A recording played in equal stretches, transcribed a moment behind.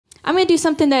I'm going to do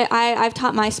something that I've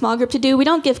taught my small group to do. We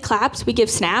don't give claps, we give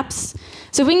snaps.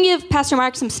 So if we can give Pastor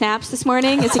Mark some snaps this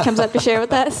morning as he comes up to share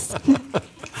with us.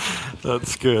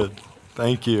 That's good.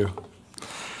 Thank you.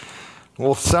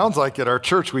 Well, it sounds like at our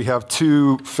church we have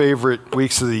 2 favorite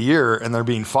weeks of the year, and they're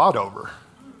being fought over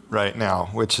right now,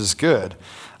 which is good.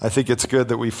 I think it's good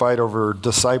that we fight over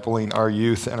discipling our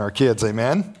youth and our kids.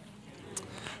 Amen?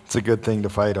 It's a good thing to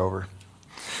fight over.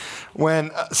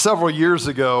 When several years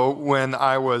ago, when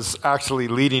I was actually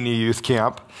leading a youth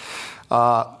camp,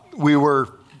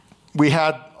 we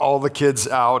had all the kids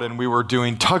out and we were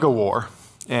doing tug of war,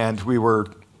 and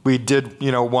we did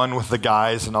one with the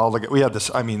guys and all we had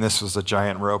this. I mean, this was a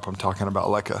giant rope. I'm talking about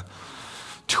like a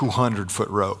 200-foot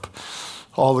rope.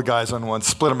 All the guys on one,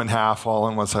 split them in half, all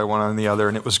on one side, one on the other,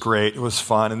 and it was great. It was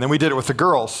fun. And then we did it with the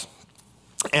girls.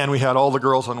 And we had all the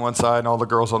girls on one side and all the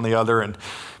girls on the other, and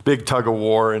big tug of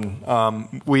war.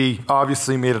 And we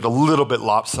obviously made it a little bit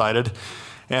lopsided.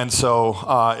 And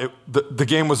so the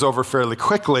game was over fairly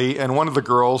quickly. And one of the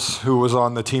girls who was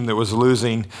on the team that was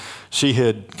losing, she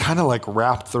had kind of like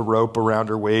wrapped the rope around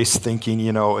her waist, thinking,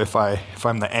 if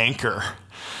I'm the anchor,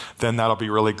 then that'll be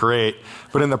really great.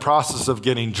 But in the process of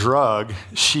getting drug,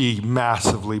 she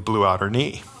massively blew out her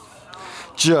knee.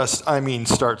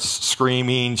 Starts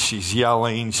screaming, she's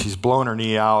yelling, she's blowing her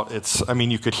knee out.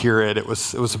 You could hear it. It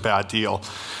was a bad deal.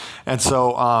 And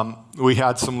so we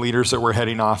had some leaders that were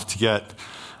heading off to get,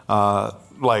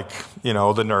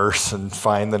 the nurse and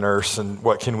find the nurse and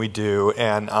what can we do.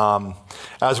 And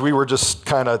as we were just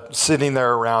kind of sitting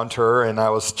there around her, and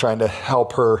I was trying to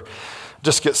help her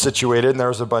just get situated, and there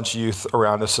was a bunch of youth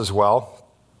around us as well.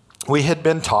 We had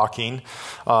been talking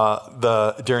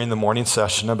during the morning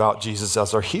session about Jesus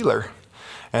as our healer.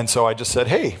 And so I just said,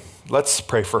 hey, let's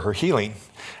pray for her healing.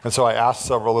 And so I asked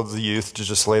several of the youth to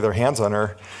just lay their hands on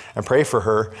her and pray for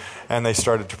her. And they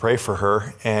started to pray for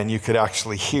her. And you could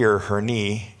actually hear her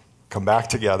knee come back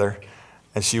together.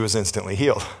 And she was instantly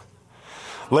healed.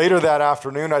 Later that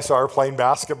afternoon, I saw her playing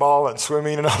basketball and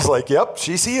swimming. And I was like, yep,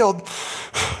 she's healed.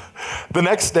 The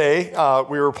next day,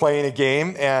 we were playing a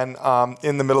game, and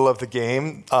in the middle of the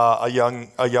game, a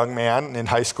young man in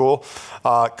high school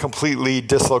completely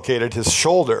dislocated his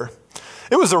shoulder.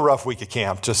 It was a rough week at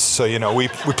camp, just so you know. We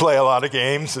play a lot of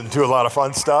games and do a lot of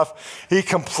fun stuff. He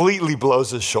completely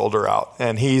blows his shoulder out,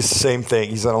 and he's the same thing.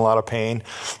 He's in a lot of pain.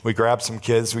 We grab some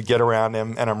kids, we get around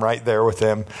him, and I'm right there with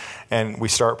him, and we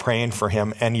start praying for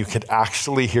him, and you could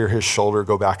actually hear his shoulder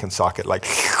go back in socket, like,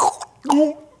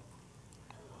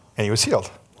 and he was healed.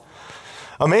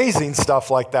 Amazing stuff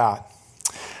like that.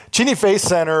 Cheney Faith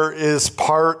Center is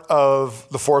part of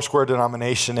the Foursquare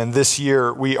denomination, and this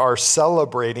year we are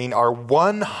celebrating our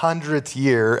 100th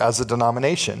year as a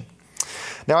denomination.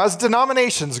 Now, as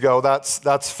denominations go,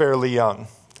 that's fairly young.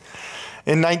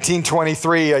 In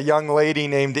 1923, a young lady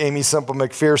named Amy Semple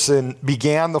McPherson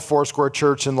began the Foursquare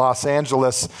Church in Los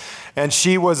Angeles, and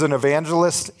she was an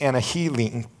evangelist and a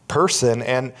healing person,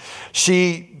 and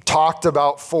she talked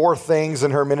about 4 things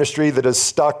in her ministry that has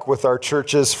stuck with our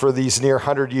churches for these near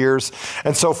 100 years.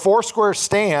 And so Foursquare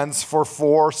stands for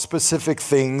 4 specific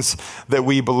things that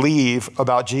we believe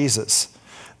about Jesus.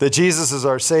 That Jesus is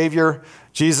our Savior,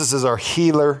 Jesus is our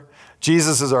healer,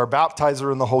 Jesus is our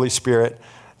baptizer in the Holy Spirit,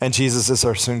 and Jesus is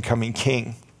our soon-coming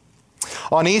King.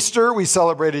 On Easter, we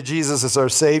celebrated Jesus as our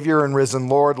Savior and risen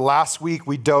Lord. Last week,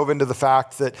 we dove into the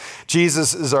fact that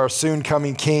Jesus is our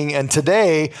soon-coming King. And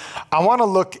today, I want to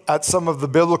look at some of the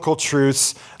biblical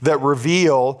truths that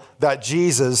reveal that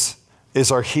Jesus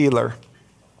is our healer.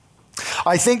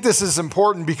 I think this is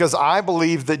important because I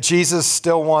believe that Jesus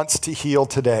still wants to heal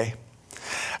today.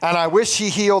 And I wish he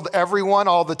healed everyone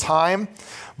all the time,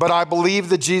 but I believe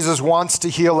that Jesus wants to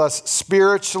heal us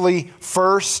spiritually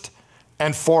first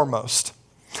and foremost.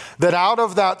 That out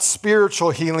of that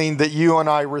spiritual healing that you and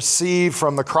I receive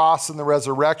from the cross and the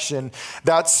resurrection,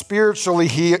 that spiritually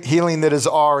healing that is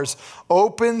ours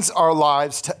opens our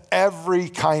lives to every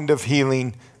kind of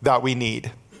healing that we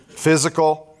need.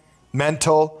 Physical,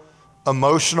 mental,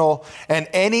 emotional, and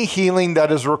any healing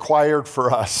that is required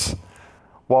for us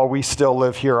while we still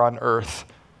live here on earth,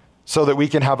 so that we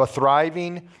can have a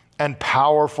thriving and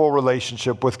powerful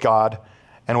relationship with God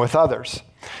and with others.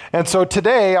 And so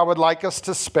today I would like us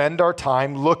to spend our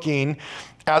time looking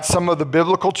at some of the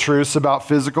biblical truths about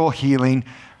physical healing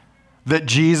that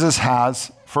Jesus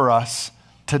has for us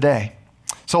today.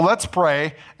 So let's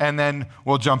pray and then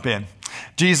we'll jump in.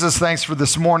 Jesus, thanks for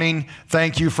this morning.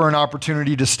 Thank you for an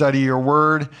opportunity to study your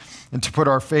word and to put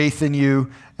our faith in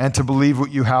you and to believe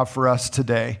what you have for us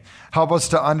today. Help us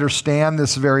to understand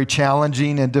this very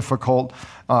challenging and difficult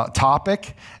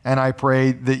topic, and I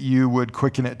pray that you would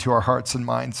quicken it to our hearts and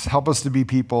minds. Help us to be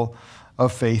people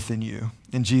of faith in you.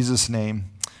 In Jesus' name,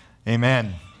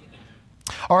 amen.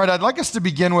 All right, I'd like us to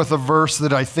begin with a verse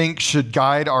that I think should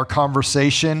guide our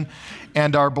conversation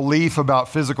and our belief about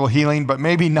physical healing, but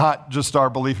maybe not just our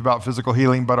belief about physical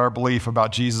healing, but our belief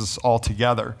about Jesus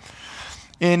altogether.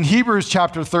 In Hebrews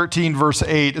chapter 13, verse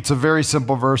 8, it's a very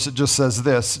simple verse. It just says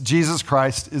this: Jesus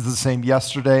Christ is the same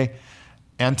yesterday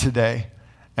and today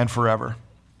and forever.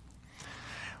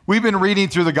 We've been reading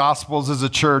through the Gospels as a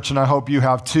church, and I hope you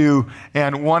have too.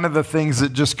 And one of the things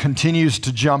that just continues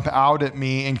to jump out at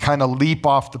me and kind of leap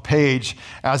off the page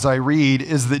as I read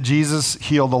is that Jesus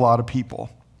healed a lot of people.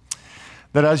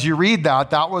 That as you read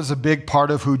that was a big part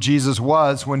of who Jesus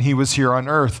was when he was here on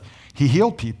earth. He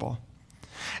healed people.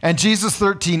 And Jesus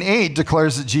 13:8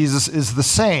 declares that Jesus is the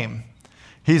same.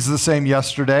 He's the same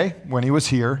yesterday when he was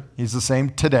here. He's the same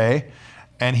today,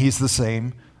 and he's the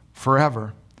same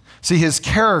forever. See, his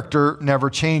character never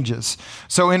changes.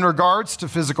 So in regards to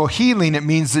physical healing, it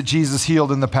means that Jesus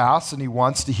healed in the past, and he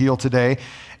wants to heal today,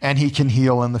 and he can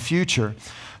heal in the future.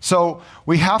 So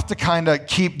we have to kind of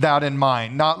keep that in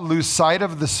mind, not lose sight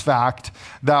of this fact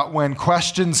that when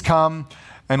questions come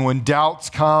and when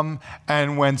doubts come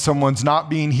and when someone's not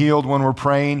being healed when we're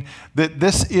praying, that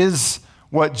this is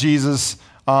what Jesus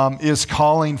is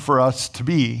calling for us to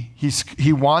be.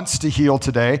 He wants to heal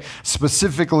today,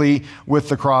 specifically with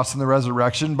the cross and the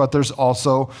resurrection, but there's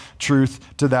also truth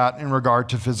to that in regard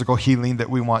to physical healing that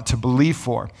we want to believe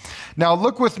for. Now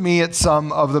look with me at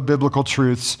some of the biblical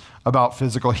truths about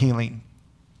physical healing.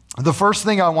 The first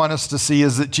thing I want us to see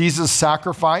is that Jesus'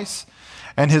 sacrifice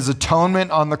and his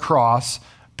atonement on the cross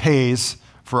pays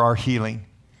for our healing.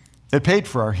 It paid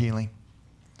for our healing.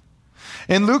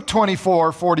 In Luke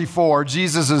 24:44,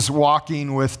 Jesus is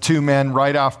walking with two men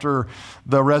right after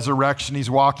the resurrection. He's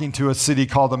walking to a city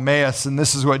called Emmaus, and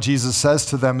this is what Jesus says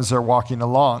to them as they're walking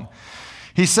along.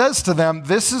 He says to them,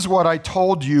 "This is what I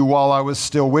told you while I was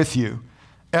still with you.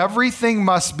 Everything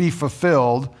must be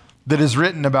fulfilled that is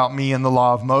written about me in the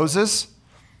law of Moses,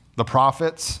 the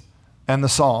prophets, and the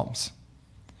Psalms."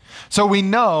 So we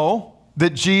know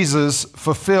that Jesus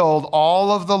fulfilled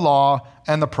all of the law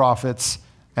and the prophets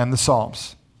and the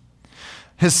Psalms.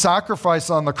 His sacrifice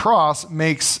on the cross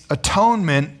makes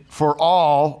atonement for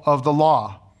all of the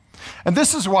law. And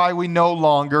this is why we no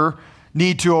longer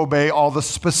need to obey all the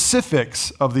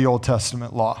specifics of the Old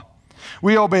Testament law.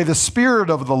 We obey the spirit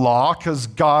of the law because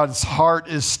God's heart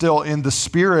is still in the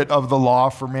spirit of the law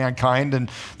for mankind and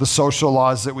the social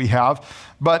laws that we have.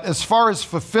 But as far as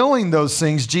fulfilling those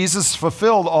things, Jesus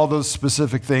fulfilled all those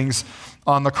specific things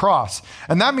on the cross.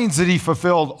 And that means that he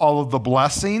fulfilled all of the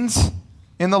blessings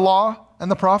in the law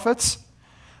and the prophets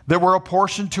that were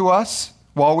apportioned to us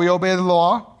while we obey the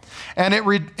law. And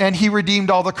he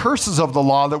redeemed all the curses of the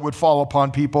law that would fall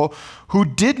upon people who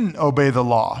didn't obey the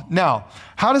law. Now,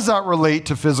 how does that relate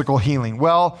to physical healing?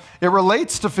 Well, it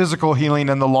relates to physical healing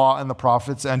in the law and the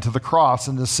prophets and to the cross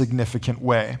in a significant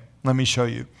way. Let me show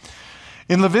you.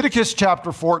 In Leviticus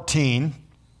chapter 14,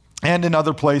 and in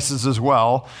other places as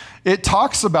well, it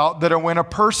talks about that when a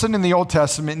person in the Old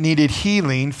Testament needed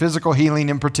healing, physical healing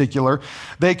in particular,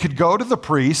 they could go to the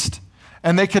priest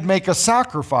and they could make a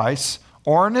sacrifice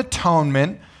or an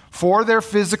atonement for their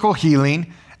physical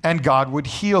healing, and God would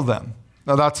heal them.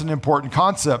 Now that's an important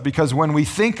concept because when we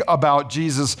think about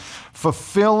Jesus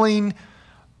fulfilling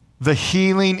the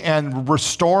healing and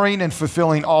restoring and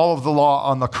fulfilling all of the law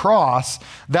on the cross,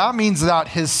 that means that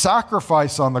his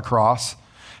sacrifice on the cross,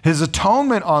 his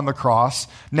atonement on the cross,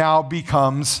 now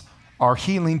becomes our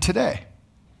healing today.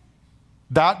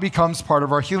 That becomes part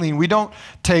of our healing. We don't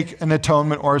take an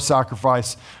atonement or a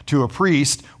sacrifice to a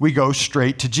priest. We go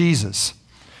straight to Jesus.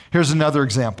 Here's another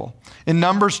example. In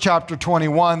Numbers chapter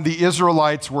 21, the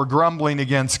Israelites were grumbling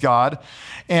against God,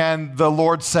 and the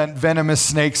Lord sent venomous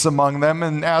snakes among them,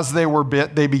 and as they were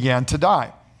bit, they began to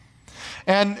die.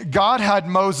 And God had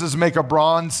Moses make a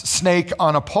bronze snake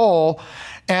on a pole,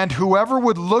 and whoever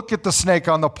would look at the snake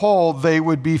on the pole, they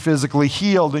would be physically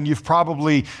healed. And you've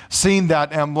probably seen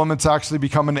that emblem. It's actually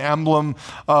become an emblem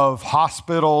of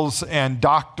hospitals and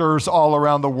doctors all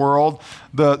around the world.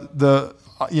 The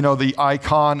the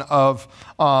icon of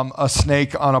a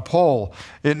snake on a pole.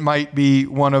 It might be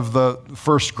one of the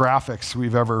first graphics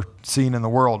we've ever seen in the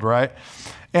world, right?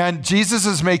 And Jesus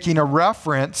is making a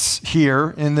reference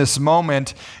here in this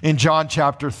moment in John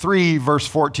chapter 3, verse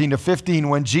 14 to 15.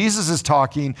 When Jesus is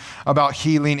talking about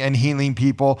healing and healing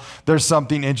people, there's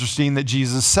something interesting that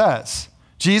Jesus says.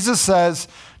 Jesus says,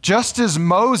 just as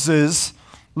Moses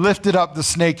lifted up the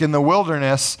snake in the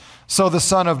wilderness, so the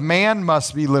Son of Man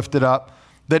must be lifted up,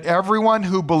 that everyone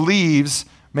who believes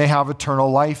may have eternal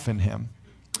life in him.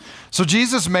 So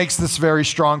Jesus makes this very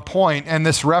strong point and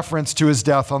this reference to his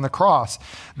death on the cross,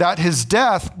 that his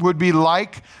death would be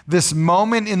like this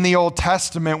moment in the Old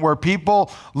Testament where people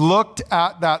looked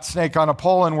at that snake on a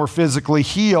pole and were physically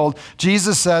healed.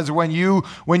 Jesus says, when you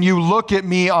look at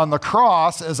me on the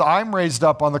cross, as I'm raised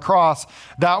up on the cross,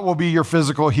 that will be your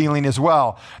physical healing as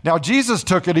well. Now, Jesus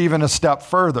took it even a step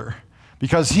further,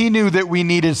 because he knew that we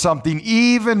needed something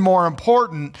even more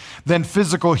important than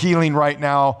physical healing right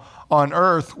now on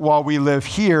earth while we live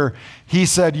here. He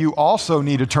said, you also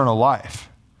need eternal life.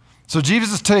 So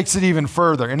Jesus takes it even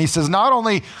further, and he says, not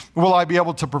only will I be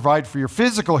able to provide for your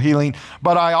physical healing,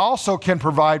 but I also can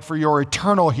provide for your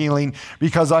eternal healing,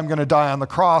 because I'm going to die on the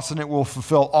cross, and it will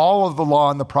fulfill all of the law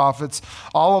and the prophets,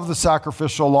 all of the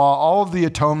sacrificial law, all of the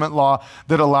atonement law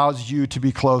that allows you to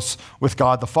be close with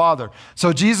God the Father.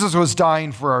 So Jesus was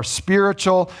dying for our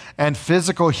spiritual and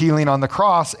physical healing on the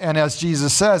cross, and as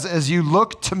Jesus says, as you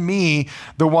look to me,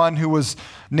 the one who was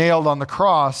nailed on the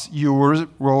cross, you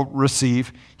will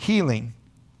receive healing.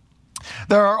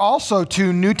 There are also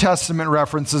 2 New Testament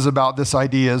references about this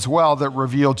idea as well that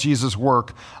reveal Jesus'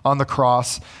 work on the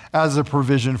cross as a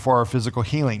provision for our physical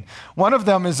healing. One of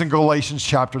them is in Galatians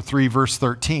chapter 3, verse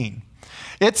 13.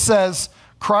 It says,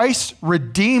 Christ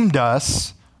redeemed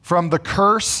us from the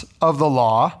curse of the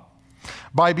law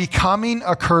by becoming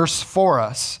a curse for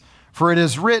us. For it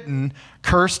is written,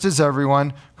 cursed is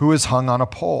everyone who is hung on a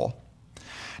pole.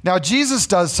 Now, Jesus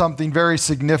does something very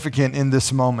significant in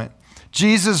this moment.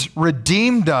 Jesus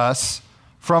redeemed us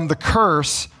from the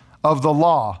curse of the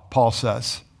law, Paul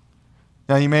says.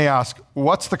 Now, you may ask,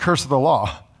 what's the curse of the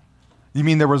law? You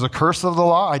mean there was a curse of the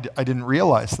law? I didn't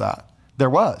realize that. There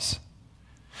was.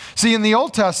 See, in the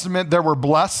Old Testament, there were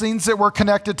blessings that were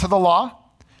connected to the law,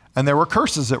 and there were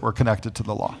curses that were connected to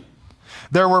the law.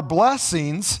 There were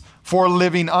blessings for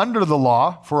living under the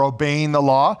law, for obeying the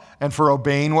law, and for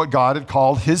obeying what God had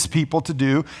called his people to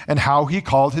do and how he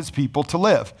called his people to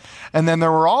live. And then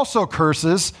there were also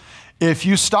curses if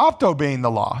you stopped obeying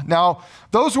the law. Now,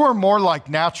 those were more like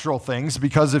natural things,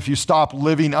 because if you stop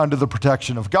living under the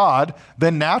protection of God,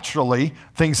 then naturally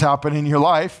things happen in your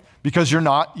life because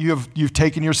you've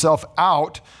taken yourself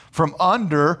out from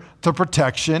under the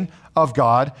protection of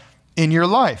God in your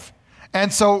life.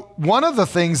 And so one of the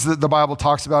things that the Bible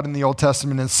talks about in the Old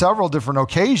Testament in several different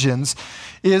occasions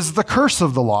is the curse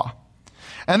of the law.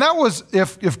 And that was,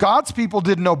 if God's people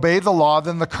didn't obey the law,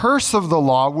 then the curse of the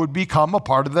law would become a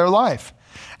part of their life.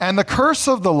 And the curse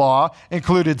of the law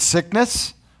included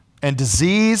sickness and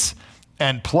disease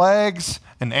and plagues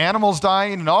and animals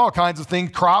dying and all kinds of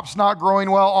things, crops not growing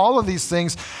well. All of these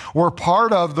things were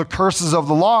part of the curses of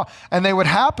the law. And they would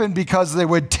happen because they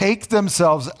would take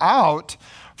themselves out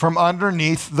from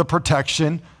underneath the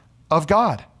protection of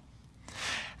God.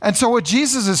 And so what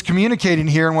Jesus is communicating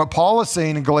here, and what Paul is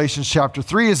saying in Galatians chapter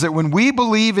 3, is that when we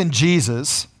believe in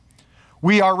Jesus,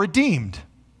 we are redeemed.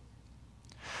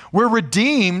 We're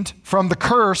redeemed from the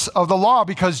curse of the law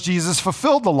because Jesus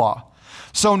fulfilled the law.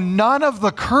 So none of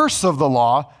the curse of the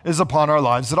law is upon our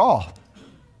lives at all.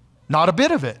 Not a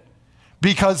bit of it.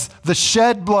 Because the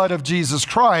shed blood of Jesus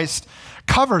Christ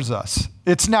covers us.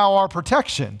 It's now our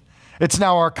protection. It's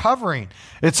now our covering.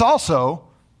 It's also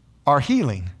our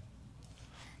healing.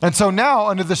 And so now,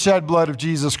 under the shed blood of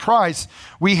Jesus Christ,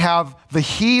 we have the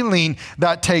healing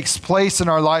that takes place in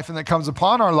our life and that comes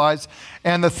upon our lives,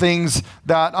 and the things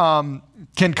that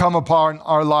can come upon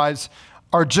our lives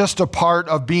are just a part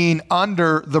of being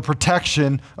under the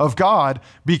protection of God,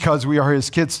 because we are his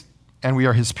kids and we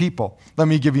are his people. Let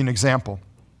me give you an example.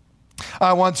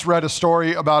 I once read a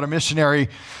story about a missionary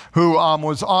who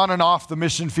was on and off the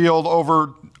mission field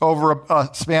over a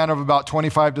span of about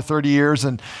 25 to 30 years.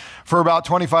 And for about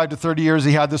 25 to 30 years,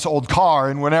 he had this old car.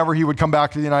 And whenever he would come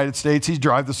back to the United States, he'd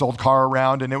drive this old car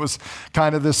around. And it was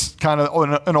kind of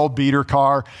an old beater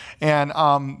car. And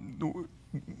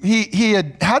he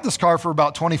had this car for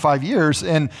about 25 years.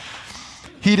 And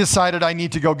he decided, I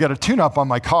need to go get a tune-up on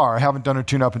my car. I haven't done a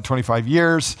tune-up in 25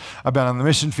 years. I've been on the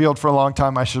mission field for a long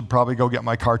time. I should probably go get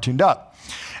my car tuned up.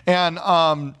 And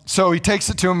so he takes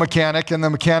it to a mechanic, and the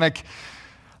mechanic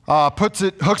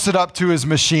hooks it up to his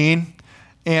machine.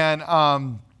 and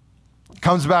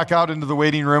comes back out into the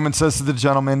waiting room and says to the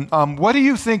gentleman, what do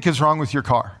you think is wrong with your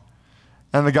car?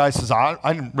 And the guy says, I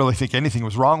didn't really think anything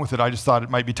was wrong with it. I just thought it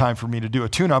might be time for me to do a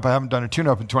tune-up. I haven't done a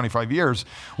tune-up in 25 years.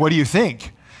 What do you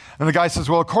think? And the guy says,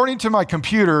 well, according to my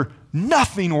computer,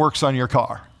 nothing works on your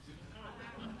car.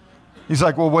 He's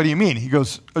like, well, what do you mean? He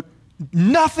goes,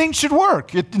 nothing should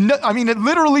work. It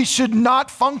literally should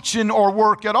not function or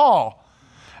work at all.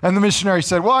 And the missionary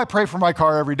said, well, I pray for my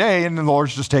car every day, and the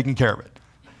Lord's just taking care of it.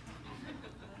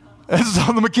 And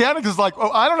so the mechanic is like,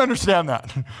 oh, I don't understand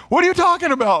that. What are you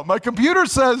talking about? My computer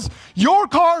says your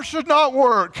car should not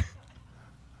work.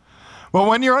 Well,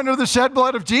 when you're under the shed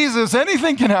blood of Jesus,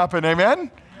 anything can happen, amen?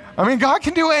 I mean, God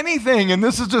can do anything, and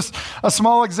this is just a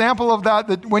small example of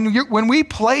that when we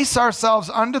place ourselves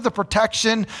under the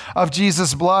protection of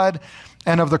Jesus' blood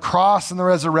and of the cross and the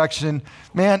resurrection,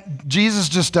 man, Jesus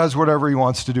just does whatever he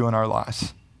wants to do in our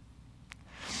lives.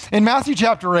 In Matthew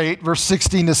chapter 8, verse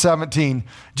 16 to 17,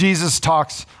 Jesus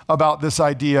talks about this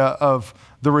idea of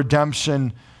the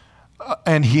redemption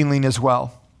and healing as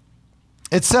well.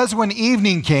 It says, when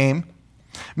evening came,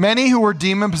 many who were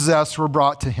demon-possessed were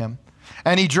brought to him,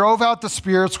 and he drove out the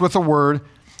spirits with a word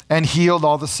and healed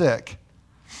all the sick.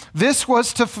 This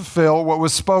was to fulfill what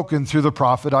was spoken through the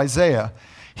prophet Isaiah.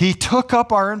 He took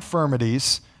up our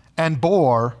infirmities and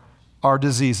bore our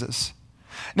diseases.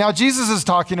 Now, Jesus is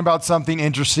talking about something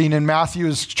interesting, and Matthew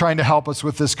is trying to help us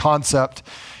with this concept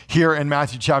here in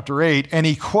Matthew chapter 8, and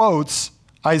he quotes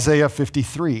Isaiah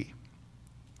 53.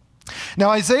 Now,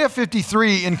 Isaiah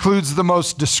 53 includes the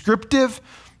most descriptive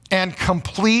and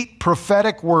complete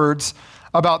prophetic words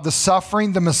about the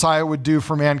suffering the Messiah would do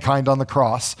for mankind on the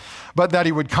cross, but that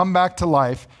he would come back to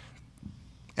life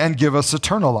and give us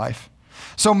eternal life.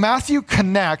 So Matthew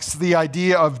connects the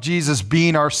idea of Jesus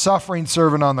being our suffering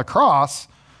servant on the cross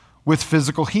with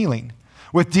physical healing,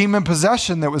 with demon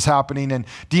possession that was happening and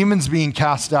demons being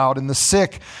cast out and the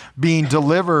sick being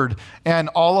delivered and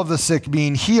all of the sick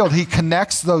being healed. He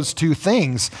connects those two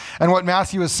things. And what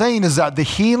Matthew is saying is that the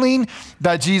healing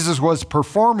that Jesus was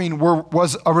performing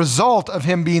was a result of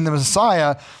him being the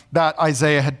Messiah that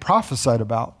Isaiah had prophesied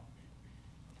about.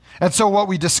 And so what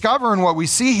we discover and what we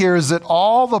see here is that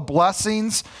all the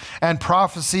blessings and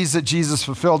prophecies that Jesus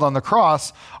fulfilled on the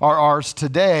cross are ours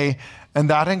today, and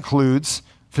that includes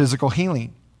physical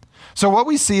healing. So what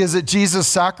we see is that Jesus'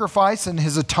 sacrifice and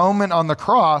his atonement on the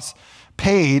cross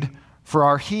paid for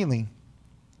our healing.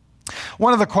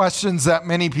 One of the questions that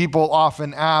many people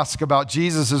often ask about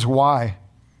Jesus is why?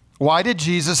 Why did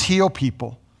Jesus heal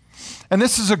people? And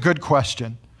this is a good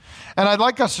question. And I'd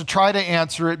like us to try to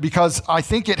answer it because I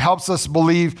think it helps us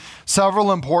believe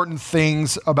several important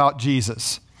things about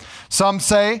Jesus. Some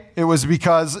say it was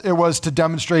because it was to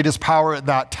demonstrate his power at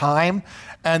that time,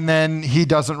 and then he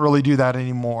doesn't really do that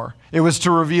anymore. It was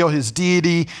to reveal his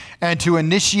deity and to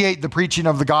initiate the preaching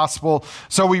of the gospel.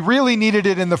 So we really needed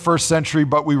it in the first century,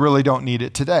 but we really don't need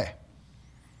it today.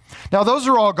 Now, those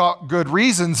are all good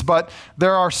reasons, but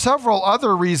there are several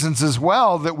other reasons as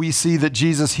well that we see that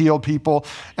Jesus healed people,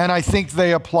 and I think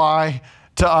they apply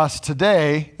to us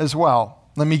today as well.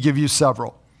 Let me give you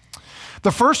several.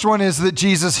 The first one is that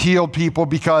Jesus healed people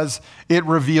because it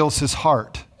reveals his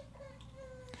heart.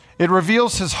 It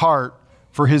reveals his heart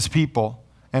for his people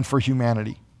and for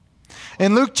humanity.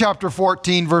 In Luke chapter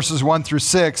 14, verses 1 through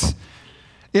 6,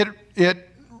 it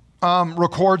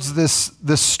records this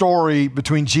story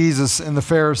between Jesus and the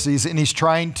Pharisees, and he's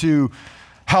trying to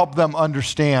help them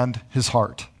understand his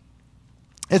heart.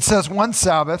 It says, one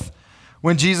Sabbath,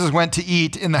 when Jesus went to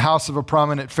eat in the house of a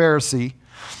prominent Pharisee,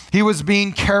 he was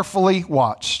being carefully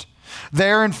watched.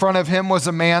 There in front of him was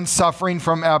a man suffering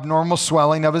from abnormal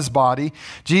swelling of his body.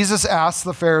 Jesus asked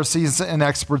the Pharisees and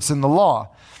experts in the law,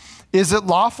 "Is it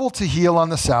lawful to heal on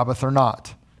the Sabbath or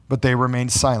not?" But they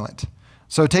remained silent.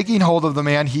 So taking hold of the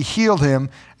man, he healed him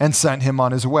and sent him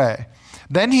on his way.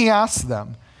 Then he asked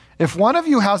them, "If one of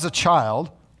you has a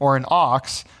child or an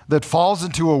ox that falls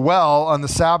into a well on the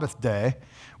Sabbath day,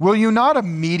 will you not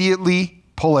immediately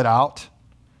pull it out?"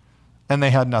 And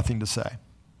they had nothing to say.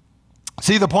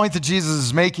 See, the point that Jesus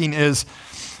is making is,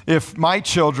 if my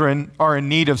children are in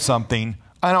need of something,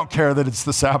 I don't care that it's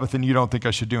the Sabbath and you don't think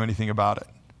I should do anything about it.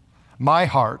 My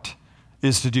heart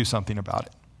is to do something about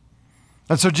it.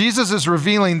 And so Jesus is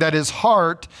revealing that his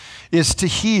heart is to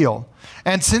heal.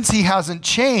 And since he hasn't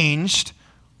changed,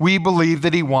 we believe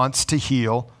that he wants to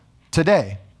heal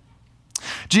today.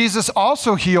 Jesus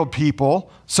also healed people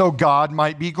so God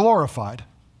might be glorified.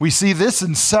 We see this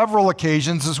in several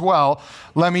occasions as well.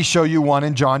 Let me show you one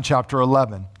in John chapter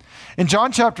 11. In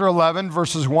John chapter 11,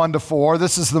 verses 1 to 4,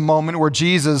 this is the moment where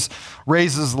Jesus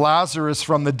raises Lazarus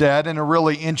from the dead in a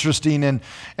really interesting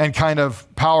and kind of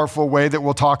powerful way that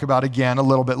we'll talk about again a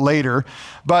little bit later.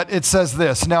 But it says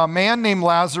this, "Now a man named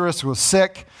Lazarus was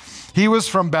sick. He was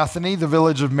from Bethany, the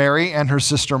village of Mary and her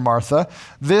sister Martha.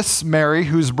 This Mary,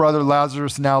 whose brother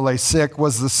Lazarus now lay sick,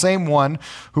 was the same one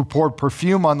who poured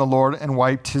perfume on the Lord and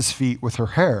wiped his feet with her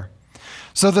hair.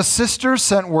 So the sisters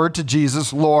sent word to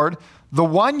Jesus, 'Lord, the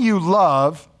one you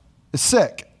love is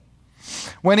sick.'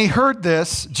 When he heard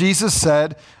this, Jesus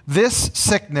said, 'This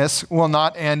sickness will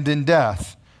not end in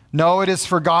death. No, it is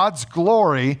for God's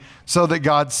glory, so that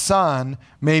God's Son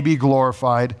may be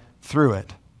glorified through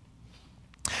it.'"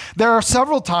 There are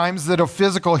several times that a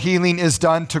physical healing is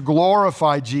done to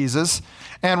glorify Jesus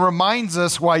and reminds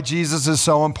us why Jesus is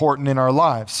so important in our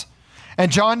lives.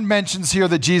 And John mentions here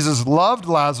that Jesus loved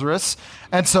Lazarus,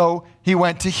 and so he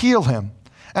went to heal him.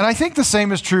 And I think the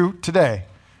same is true today.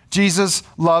 Jesus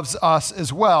loves us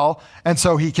as well, and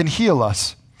so he can heal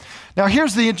us. Now,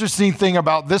 here's the interesting thing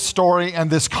about this story and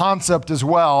this concept as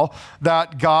well,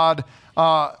 that God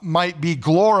might be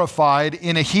glorified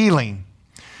in a healing.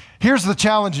 Here's the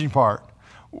challenging part.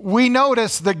 We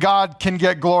notice that God can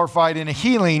get glorified in a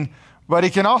healing, but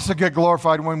he can also get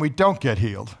glorified when we don't get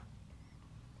healed.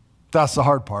 That's the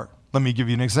hard part. Let me give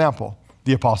you an example.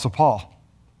 The Apostle Paul.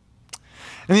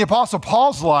 In the Apostle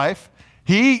Paul's life,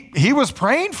 he was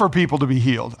praying for people to be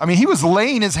healed. I mean, he was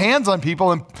laying his hands on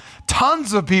people and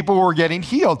tons of people were getting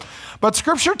healed. But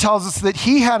Scripture tells us that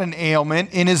he had an ailment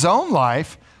in his own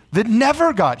life that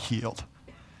never got healed.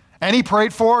 And he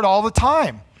prayed for it all the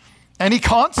time. And he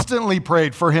constantly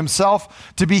prayed for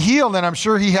himself to be healed. And I'm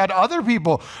sure he had other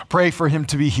people pray for him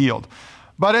to be healed.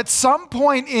 But at some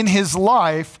point in his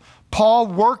life, Paul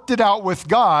worked it out with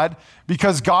God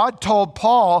because God told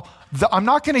Paul, "I'm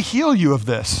not going to heal you of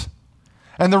this.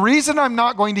 And the reason I'm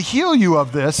not going to heal you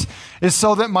of this is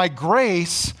so that my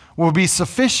grace will be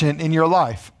sufficient in your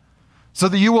life. So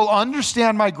that you will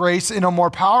understand my grace in a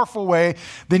more powerful way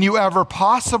than you ever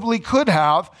possibly could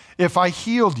have if I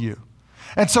healed you."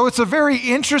 And so it's a very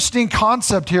interesting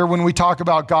concept here when we talk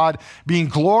about God being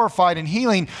glorified in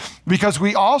healing, because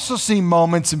we also see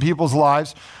moments in people's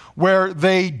lives where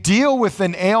they deal with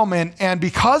an ailment, and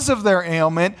because of their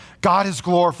ailment, God is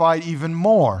glorified even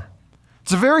more.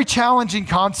 It's a very challenging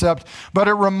concept, but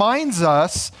it reminds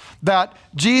us that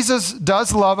Jesus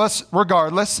does love us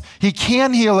regardless. He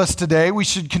can heal us today. We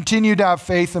should continue to have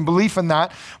faith and belief in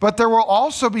that. But there will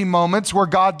also be moments where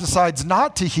God decides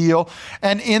not to heal.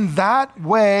 And in that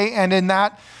way, and in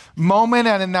that moment,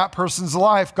 and in that person's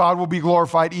life, God will be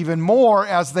glorified even more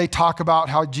as they talk about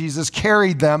how Jesus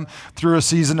carried them through a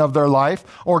season of their life,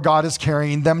 or God is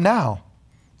carrying them now.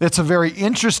 It's a very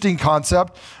interesting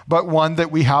concept, but one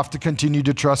that we have to continue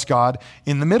to trust God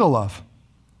in the middle of.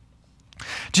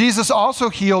 Jesus also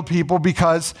healed people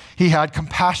because he had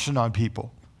compassion on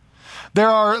people. There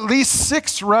are at least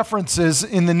 6 references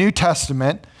in the New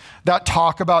Testament that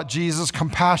talk about Jesus'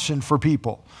 compassion for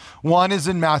people. One is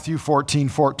in Matthew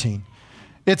 14:14.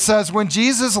 It says, "When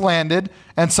Jesus landed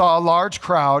and saw a large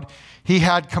crowd, he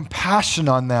had compassion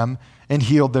on them and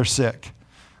healed their sick."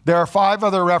 There are 5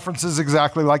 other references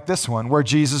exactly like this one, where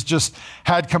Jesus just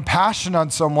had compassion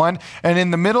on someone, and in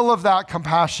the middle of that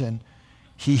compassion,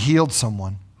 he healed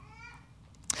someone.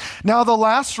 Now, the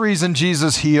last reason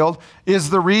Jesus healed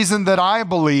is the reason that I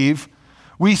believe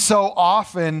we so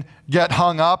often get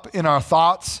hung up in our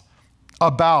thoughts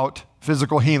about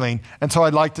physical healing. And so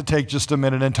I'd like to take just a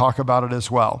minute and talk about it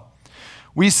as well.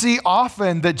 We see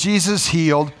often that Jesus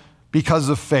healed because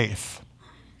of faith.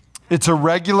 It's a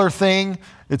regular thing.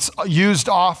 It's used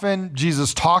often.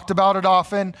 Jesus talked about it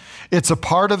often. It's a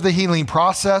part of the healing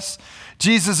process.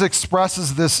 Jesus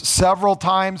expresses this several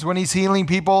times when he's healing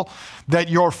people, that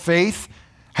your faith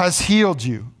has healed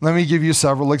you. Let me give you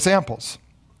several examples.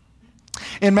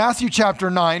 In Matthew chapter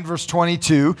 9, verse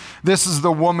 22, this is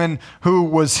the woman who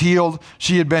was healed.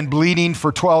 She had been bleeding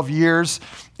for 12 years,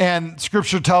 and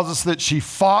Scripture tells us that she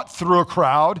fought through a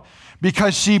crowd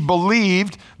because she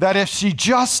believed that if she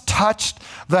just touched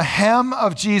the hem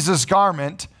of Jesus'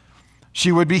 garment,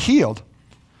 she would be healed.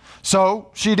 So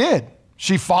she did.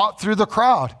 She fought through the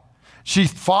crowd. She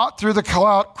fought through the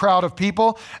crowd of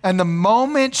people, and the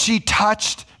moment she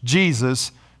touched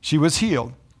Jesus, she was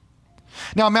healed.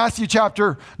 Now, Matthew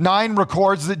chapter 9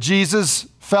 records that Jesus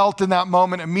felt in that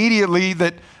moment immediately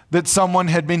that someone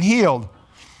had been healed.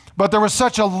 But there was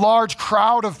such a large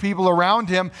crowd of people around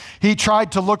him, he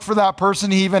tried to look for that person.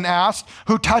 He even asked,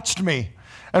 "Who touched me?"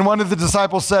 And one of the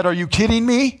disciples said, "Are you kidding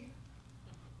me?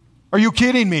 Are you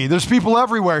kidding me? There's people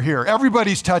everywhere here.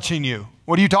 Everybody's touching you.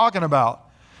 What are you talking about?"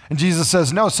 And Jesus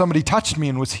says, no, somebody touched me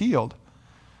and was healed.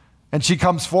 And she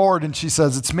comes forward and she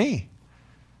says, it's me.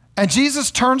 And Jesus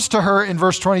turns to her in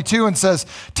verse 22 and says,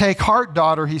 take heart,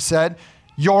 daughter, he said,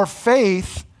 your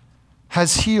faith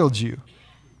has healed you.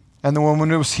 And the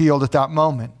woman was healed at that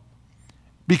moment.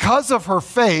 Because of her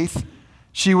faith,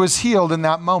 she was healed in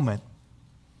that moment.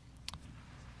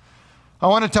 I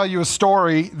want to tell you a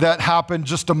story that happened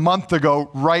just a month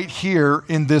ago right here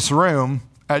in this room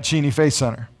at Cheney Faith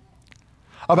Center.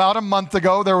 About a month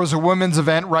ago, there was a women's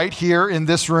event right here in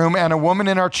this room, and a woman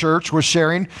in our church was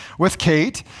sharing with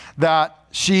Kate that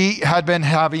she had been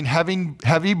having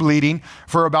heavy bleeding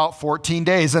for about 14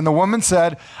 days. And the woman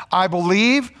said, I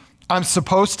believe I'm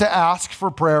supposed to ask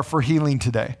for prayer for healing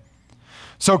today.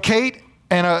 So Kate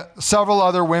and several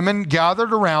other women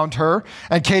gathered around her,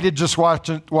 and Kate had just watched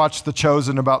The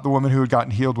Chosen about the woman who had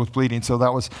gotten healed with bleeding, so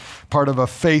that was part of a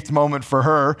faith moment for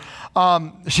her.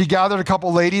 She gathered a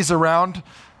couple ladies around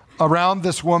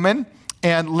this woman,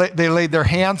 and they laid their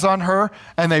hands on her,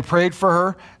 and they prayed for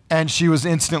her, and she was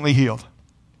instantly healed.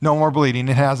 No more bleeding.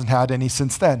 It hasn't had any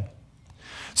since then.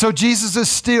 So Jesus is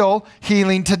still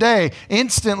healing today,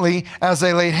 instantly as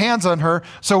they laid hands on her.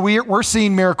 So we're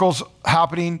seeing miracles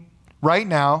happening right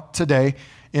now, today,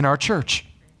 in our church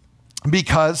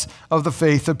because of the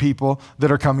faith of people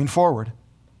that are coming forward.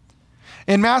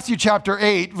 In Matthew chapter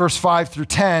 8, verse 5 through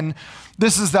 10,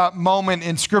 this is that moment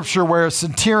in Scripture where a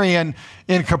centurion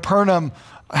in Capernaum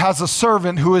has a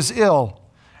servant who is ill.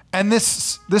 And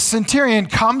this centurion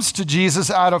comes to Jesus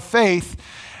out of faith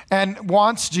and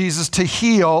wants Jesus to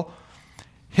heal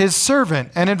his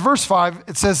servant. And in verse 5,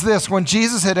 it says this, when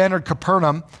Jesus had entered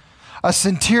Capernaum, a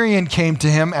centurion came to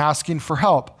him asking for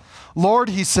help. Lord,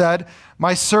 he said,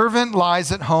 my servant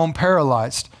lies at home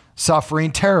paralyzed,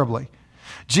 suffering terribly.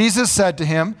 Jesus said to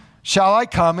him, shall I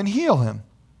come and heal him?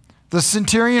 The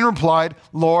centurion replied,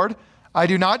 Lord, I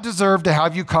do not deserve to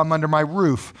have you come under my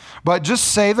roof, but just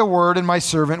say the word and my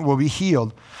servant will be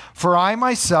healed. For I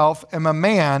myself am a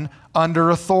man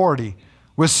under authority,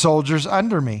 with soldiers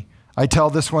under me. I tell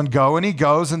this one, go, and he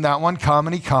goes, and that one, come,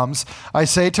 and he comes. I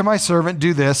say to my servant,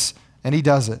 do this, and he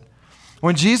does it.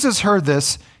 When Jesus heard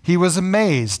this, he was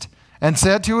amazed and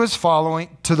said to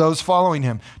those following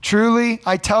him, truly,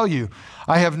 I tell you,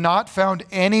 I have not found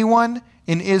anyone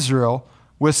in Israel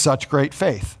with such great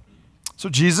faith. So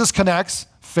Jesus connects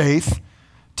faith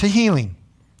to healing.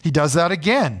 He does that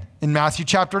again in Matthew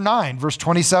chapter 9, verse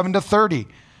 27 to 30.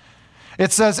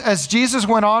 It says, as Jesus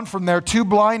went on from there, two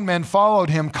blind men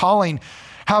followed him, calling,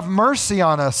 have mercy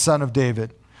on us, son of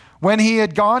David. When he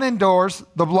had gone indoors,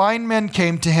 the blind men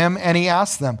came to him, and he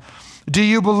asked them, do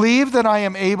you believe that I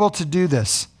am able to do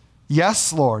this?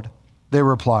 Yes, Lord, they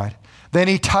replied. Then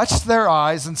he touched their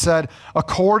eyes and said,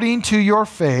 according to your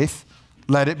faith,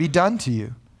 let it be done to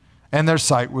you. And their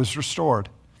sight was restored.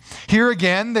 Here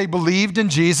again, they believed in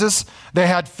Jesus, they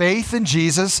had faith in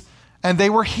Jesus, and they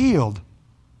were healed.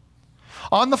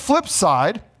 On the flip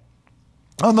side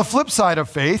of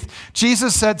faith,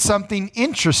 Jesus said something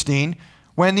interesting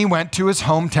when he went to his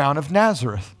hometown of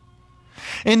Nazareth.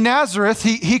 In Nazareth,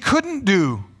 he couldn't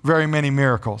do very many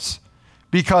miracles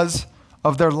because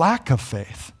of their lack of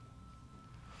faith.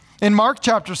 In Mark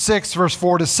chapter 6, verse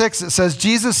 4 to 6, it says,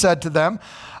 Jesus said to them,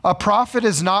 a prophet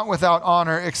is not without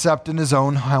honor except in his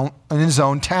own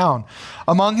town,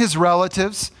 among his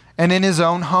relatives, and in his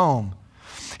own home.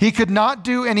 He could not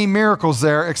do any miracles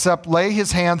there except lay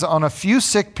his hands on a few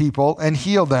sick people and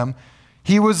heal them.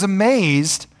 He was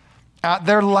amazed at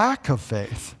their lack of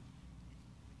faith.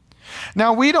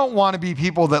 Now, we don't want to be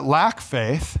people that lack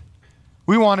faith.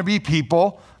 We want to be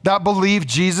people that believe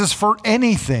Jesus for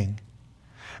anything,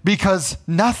 because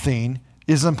nothing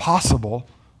is impossible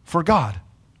for God.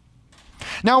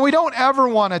 Now, we don't ever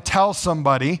want to tell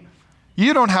somebody,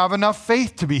 you don't have enough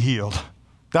faith to be healed.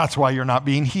 That's why you're not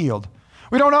being healed.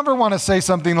 We don't ever want to say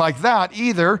something like that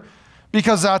either,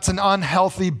 because that's an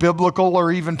unhealthy biblical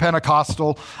or even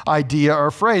Pentecostal idea or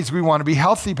phrase. We want to be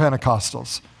healthy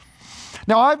Pentecostals.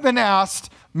 Now, I've been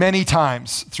asked many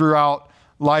times throughout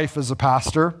life as a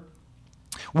pastor,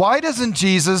 why doesn't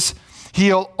Jesus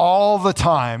heal all the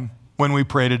time when we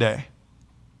pray today?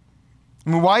 I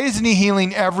mean, why isn't he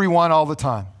healing everyone all the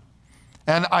time?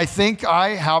 And I think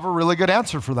I have a really good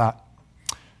answer for that.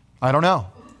 I don't know.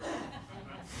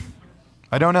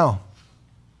 I don't know.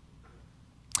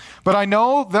 But I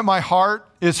know that my heart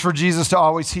is for Jesus to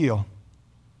always heal.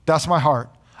 That's my heart.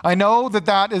 I know that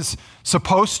that is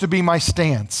supposed to be my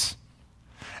stance.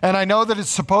 And I know that it's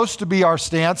supposed to be our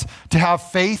stance to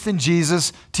have faith in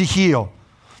Jesus to heal.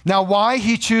 Now, why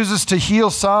he chooses to heal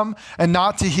some and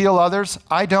not to heal others,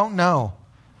 I don't know.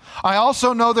 I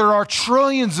also know there are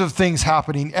trillions of things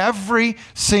happening every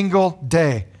single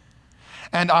day.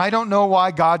 And I don't know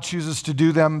why God chooses to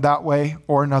do them that way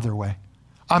or another way.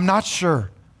 I'm not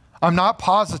sure. I'm not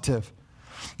positive.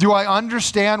 Do I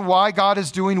understand why God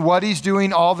is doing what he's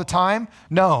doing all the time?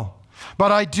 No.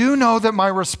 But I do know that my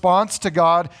response to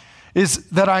God is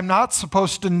that I'm not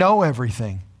supposed to know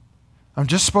everything. I'm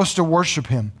just supposed to worship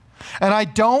him. And I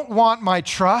don't want my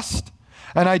trust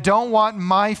and I don't want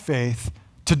my faith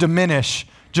to diminish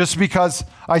just because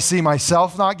I see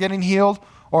myself not getting healed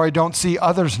or I don't see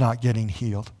others not getting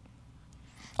healed.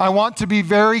 I want to be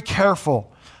very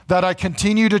careful that I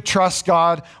continue to trust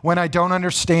God when I don't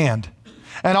understand.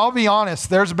 And I'll be honest,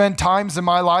 there's been times in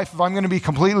my life, if I'm going to be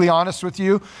completely honest with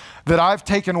you, that I've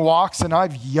taken walks and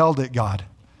I've yelled at God.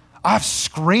 I've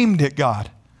screamed at God.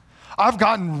 I've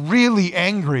gotten really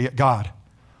angry at God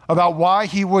about why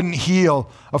he wouldn't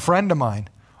heal a friend of mine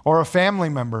or a family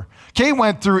member. Kay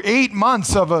went through 8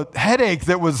 months of a headache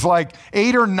that was like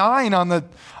 8 or 9 on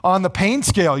the pain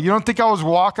scale. You don't think I was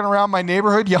walking around my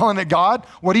neighborhood yelling at God?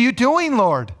 What are you doing,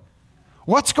 Lord?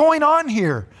 What's going on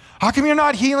here? How come you're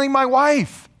not healing my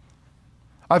wife?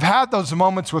 I've had those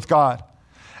moments with God.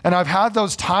 And I've had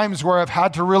those times where I've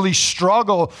had to really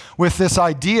struggle with this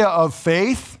idea of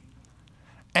faith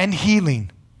and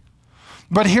healing.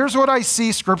 But here's what I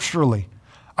see scripturally.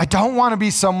 I don't want to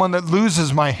be someone that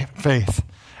loses my faith.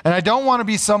 And I don't want to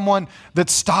be someone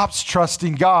that stops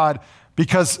trusting God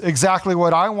because exactly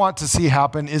what I want to see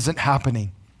happen isn't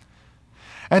happening.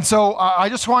 And so I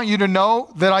just want you to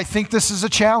know that I think this is a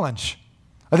challenge.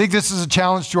 I think this is a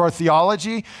challenge to our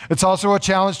theology. It's also a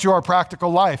challenge to our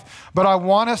practical life. But I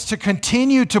want us to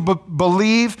continue to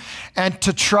believe and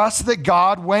to trust that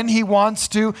God, when he wants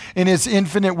to, in his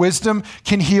infinite wisdom,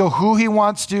 can heal who he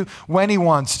wants to, when he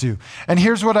wants to. And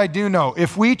here's what I do know.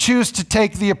 If we choose to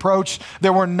take the approach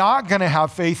that we're not going to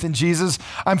have faith in Jesus,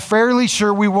 I'm fairly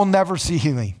sure we will never see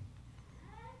healing.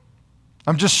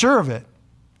 I'm just sure of it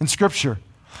in Scripture.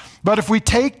 But if we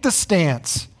take the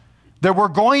stance that we're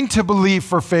going to believe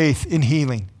for faith in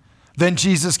healing, then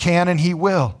Jesus can and he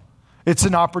will. It's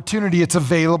an opportunity. It's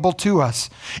available to us.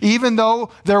 Even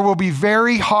though there will be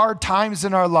very hard times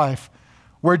in our life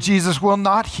where Jesus will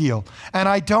not heal. And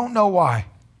I don't know why.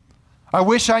 I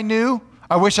wish I knew.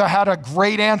 I wish I had a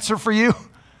great answer for you.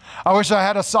 I wish I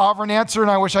had a sovereign answer,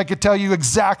 and I wish I could tell you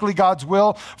exactly God's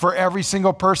will for every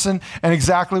single person and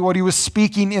exactly what he was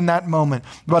speaking in that moment.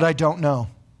 But I don't know.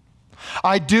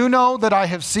 I do know that I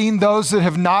have seen those that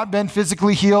have not been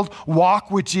physically healed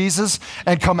walk with Jesus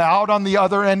and come out on the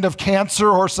other end of cancer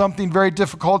or something very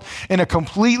difficult in a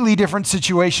completely different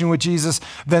situation with Jesus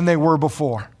than they were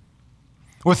before,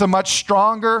 with a much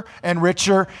stronger and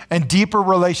richer and deeper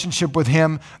relationship with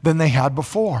him than they had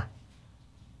before.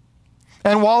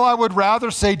 And while I would rather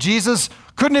say, Jesus,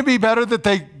 couldn't it be better that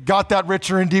they got that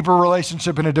richer and deeper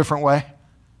relationship in a different way?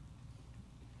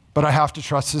 But I have to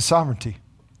trust his sovereignty.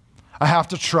 I have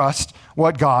to trust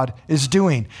what God is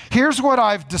doing. Here's what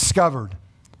I've discovered.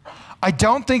 I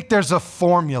don't think there's a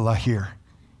formula here.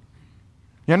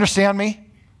 You understand me?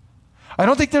 I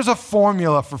don't think there's a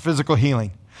formula for physical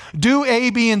healing. Do A,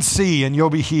 B, and C and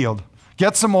you'll be healed.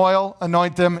 Get some oil,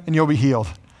 anoint them, and you'll be healed.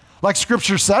 Like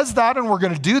Scripture says that, and we're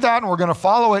going to do that, and we're going to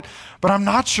follow it, but I'm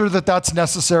not sure that that's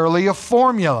necessarily a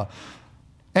formula.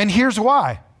 And here's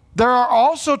why. There are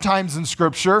also times in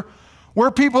Scripture where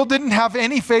people didn't have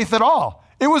any faith at all.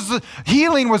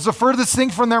 Healing was the furthest thing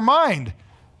from their mind,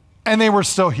 and they were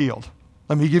still healed.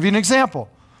 Let me give you an example.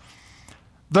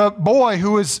 The boy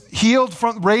who was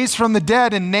raised from the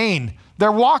dead in Nain,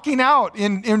 they're walking out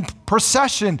in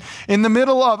procession in the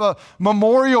middle of a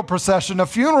memorial procession, a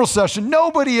funeral session.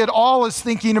 Nobody at all is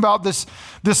thinking about this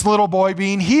little boy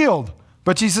being healed,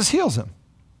 but Jesus heals him.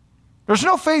 There's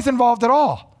no faith involved at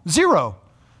all. Zero.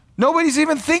 Nobody's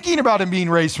even thinking about him being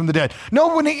raised from the dead.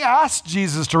 Nobody asked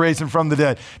Jesus to raise him from the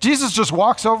dead. Jesus just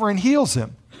walks over and heals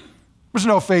him. There's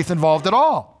no faith involved at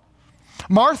all.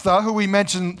 Martha, who we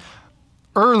mentioned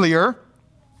earlier,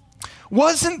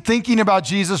 wasn't thinking about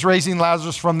Jesus raising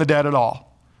Lazarus from the dead at all.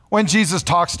 When Jesus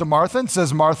talks to Martha and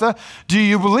says, Martha, do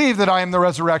you believe that I am the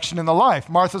resurrection and the life?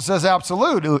 Martha says,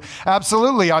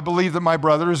 absolutely. I believe that my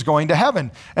brother is going to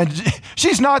heaven. And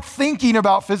she's not thinking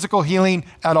about physical healing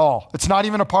at all. It's not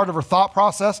even a part of her thought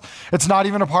process. It's not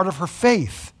even a part of her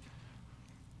faith.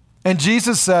 And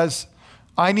Jesus says,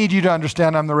 I need you to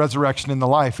understand I'm the resurrection and the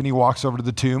life. And he walks over to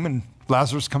the tomb and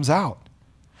Lazarus comes out.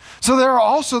 So there are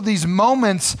also these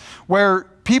moments where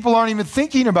people aren't even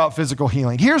thinking about physical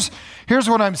healing. Here's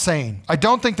what I'm saying. I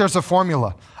don't think there's a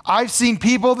formula. I've seen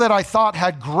people that I thought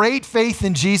had great faith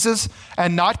in Jesus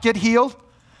and not get healed.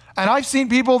 And I've seen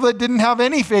people that didn't have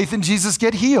any faith in Jesus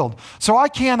get healed. So I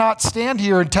cannot stand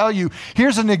here and tell you,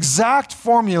 here's an exact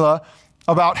formula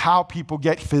about how people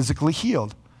get physically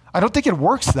healed. I don't think it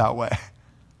works that way.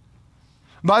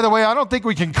 By the way, I don't think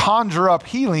we can conjure up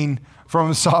healing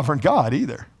from a sovereign God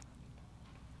either.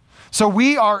 So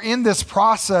we are in this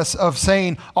process of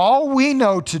saying all we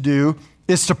know to do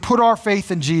is to put our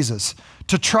faith in Jesus,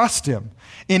 to trust him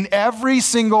in every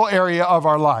single area of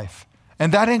our life.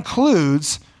 And that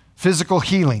includes physical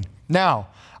healing. Now,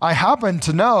 I happen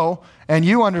to know, and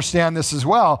you understand this as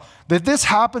well, that this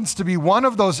happens to be one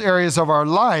of those areas of our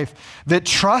life that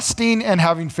trusting and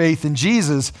having faith in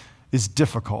Jesus is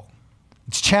difficult.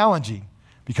 It's challenging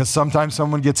because sometimes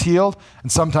someone gets healed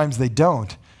and sometimes they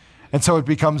don't. And so it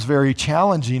becomes very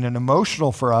challenging and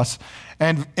emotional for us.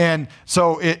 And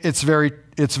so it's very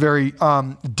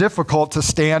difficult to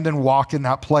stand and walk in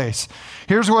that place.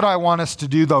 Here's what I want us to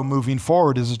do, though, moving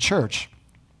forward as a church.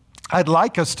 I'd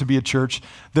like us to be a church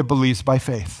that believes by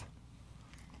faith,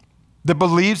 that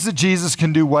believes that Jesus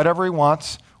can do whatever he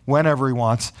wants, whenever he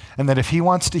wants, and that if he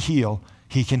wants to heal,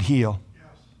 he can heal. Yes.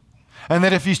 And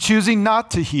that if he's choosing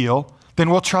not to heal, then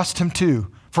we'll trust him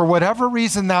too, for whatever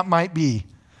reason that might be,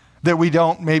 that we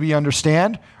don't maybe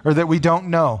understand or that we don't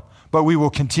know, but we will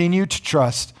continue to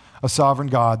trust a sovereign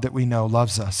God that we know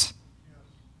loves us.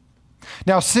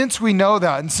 Now, since we know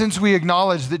that, and since we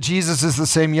acknowledge that Jesus is the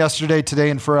same yesterday, today,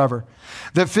 and forever,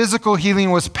 that physical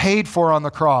healing was paid for on the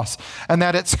cross, and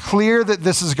that it's clear that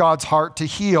this is God's heart to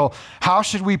heal, how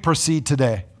should we proceed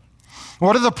today?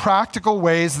 What are the practical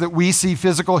ways that we see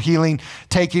physical healing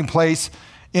taking place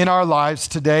in our lives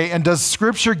today? And does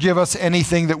Scripture give us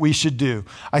anything that we should do?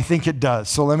 I think it does.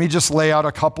 So let me just lay out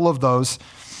a couple of those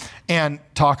and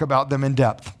talk about them in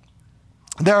depth.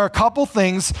 There are a couple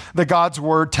things that God's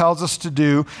word tells us to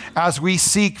do as we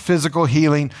seek physical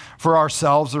healing for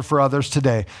ourselves or for others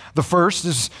today. The first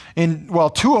is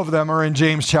two of them are in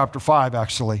James chapter 5,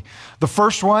 actually. The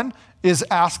first one is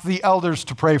ask the elders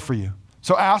to pray for you.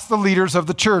 So ask the leaders of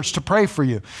the church to pray for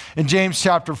you. In James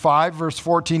chapter 5, verse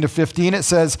 14 to 15, it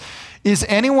says, "Is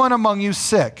anyone among you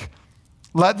sick?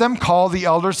 Let them call the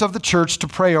elders of the church to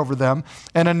pray over them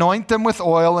and anoint them with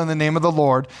oil in the name of the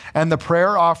Lord, and the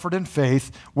prayer offered in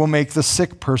faith will make the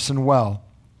sick person well.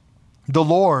 The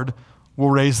Lord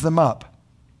will raise them up."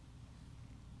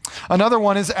 Another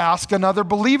one is ask another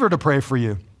believer to pray for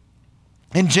you.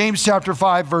 In James chapter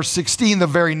 5, verse 16, the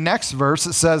very next verse,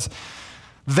 it says,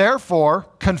 "Therefore,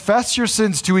 confess your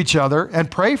sins to each other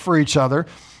and pray for each other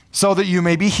so that you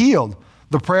may be healed.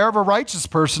 The prayer of a righteous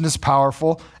person is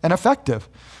powerful and effective."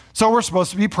 So we're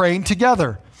supposed to be praying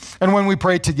together. And when we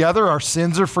pray together, our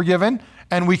sins are forgiven,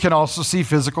 and we can also see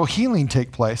physical healing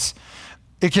take place.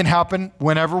 It can happen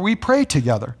whenever we pray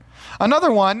together.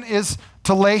 Another one is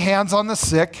to lay hands on the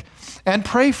sick and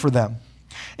pray for them.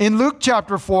 In Luke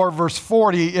chapter 4, verse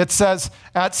 40, it says,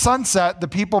 "At sunset, the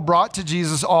people brought to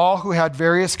Jesus all who had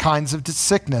various kinds of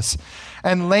sickness,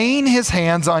 and laying his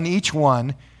hands on each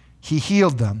one, he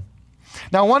healed them."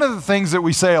 Now, one of the things that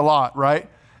we say a lot, right?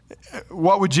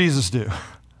 What would Jesus do?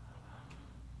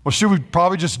 Well, should we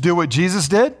probably just do what Jesus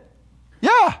did?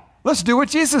 Yeah, let's do what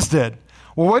Jesus did.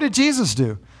 Well, what did Jesus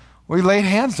do? Well, he laid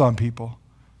hands on people.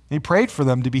 He prayed for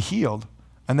them to be healed,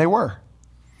 and they were.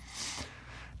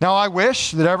 Now, I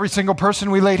wish that every single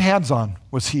person we laid hands on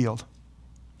was healed.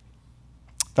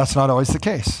 That's not always the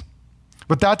case.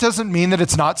 But that doesn't mean that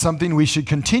it's not something we should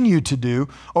continue to do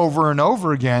over and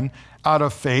over again out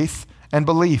of faith and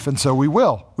belief. And so we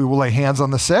will. We will lay hands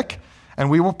on the sick, and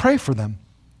we will pray for them.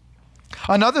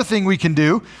 Another thing we can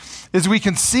do is we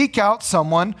can seek out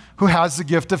someone who has the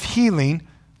gift of healing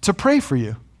to pray for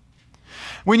you.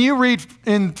 When you read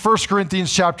in 1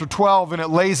 Corinthians chapter 12, and it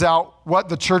lays out what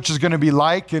the church is going to be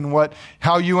like and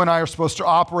how you and I are supposed to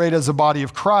operate as a body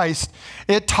of Christ,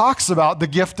 it talks about the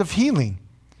gift of healing.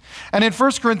 And in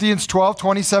 1 Corinthians 12,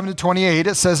 27 to 28,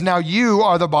 it says, "Now you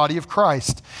are the body of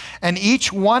Christ, and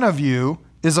each one of you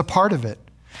is a part of it.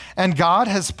 And God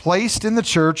has placed in the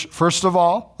church, first of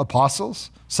all, apostles,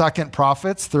 second,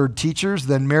 prophets, third, teachers,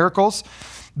 then miracles,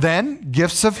 then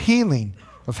gifts of healing,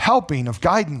 of helping, of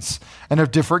guidance, and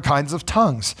of different kinds of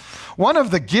tongues." One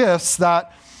of the gifts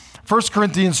that 1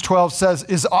 Corinthians 12 says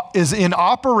is in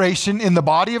operation in the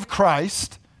body of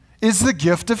Christ is the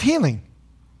gift of healing.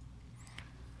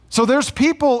 So there's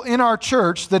people in our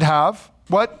church that have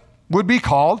what would be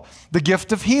called the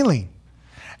gift of healing.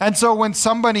 And so when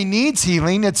somebody needs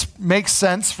healing, it makes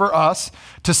sense for us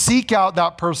to seek out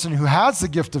that person who has the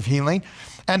gift of healing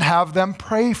and have them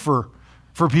pray for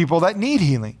people that need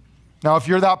healing. Now, if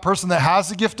you're that person that has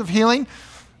the gift of healing,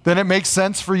 then it makes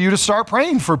sense for you to start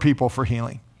praying for people for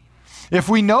healing. If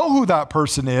we know who that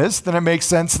person is, then it makes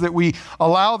sense that we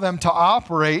allow them to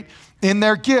operate in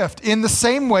their gift. In the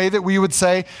same way that we would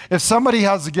say, if somebody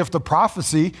has the gift of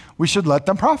prophecy, we should let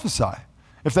them prophesy.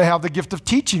 If they have the gift of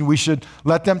teaching, we should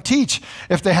let them teach.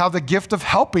 If they have the gift of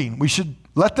helping, we should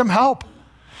let them help.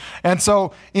 And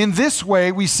so in this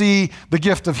way, we see the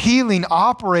gift of healing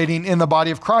operating in the body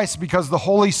of Christ because the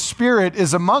Holy Spirit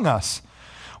is among us.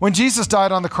 When Jesus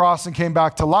died on the cross and came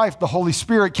back to life, the Holy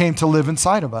Spirit came to live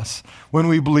inside of us when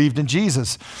we believed in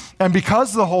Jesus. And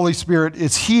because the Holy Spirit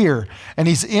is here and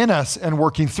he's in us and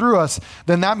working through us,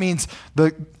 then that means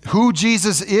who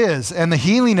Jesus is and the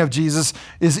healing of Jesus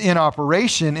is in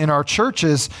operation in our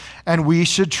churches, and we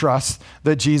should trust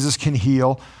that Jesus can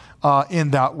heal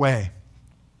in that way.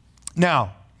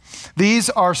 Now, these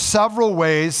are several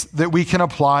ways that we can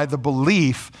apply the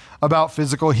belief about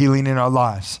physical healing in our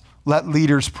lives. Let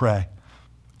leaders pray.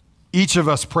 Each of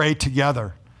us pray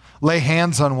together. Lay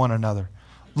hands on one another.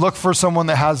 Look for someone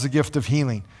that has the gift of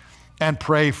healing and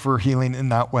pray for healing in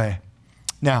that way.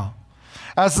 Now,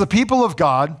 as the people of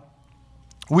God,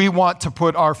 we want to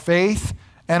put our faith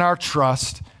and our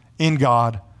trust in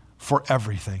God for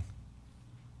everything.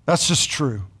 That's just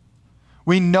true.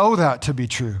 We know that to be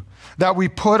true, that we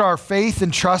put our faith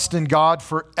and trust in God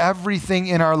for everything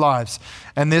in our lives,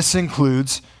 and this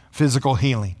includes physical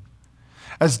healing.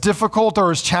 As difficult or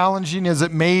as challenging as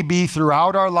it may be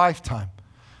throughout our lifetime,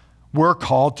 we're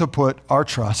called to put our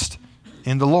trust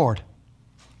in the Lord.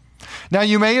 Now,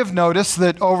 you may have noticed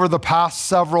that over the past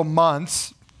several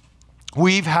months,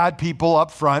 we've had people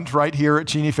up front right here at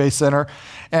Cheney Faith Center,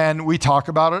 and we talk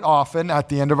about it often at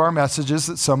the end of our messages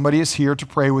that somebody is here to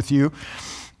pray with you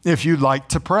if you'd like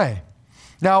to pray.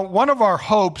 Now, one of our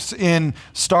hopes in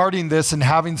starting this and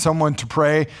having someone to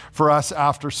pray for us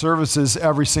after services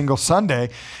every single Sunday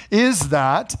is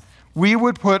that we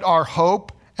would put our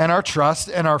hope and our trust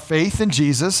and our faith in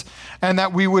Jesus, and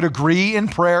that we would agree in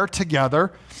prayer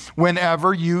together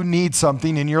whenever you need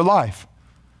something in your life.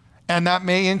 And that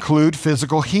may include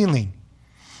physical healing.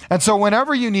 And so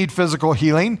whenever you need physical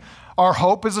healing, our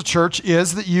hope as a church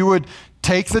is that you would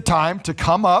take the time to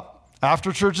come up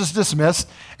after church is dismissed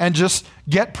and just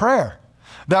get prayer.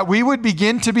 That we would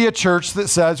begin to be a church that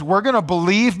says we're going to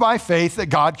believe by faith that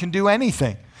God can do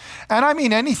anything. And I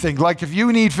mean anything. Like if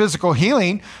you need physical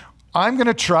healing, I'm going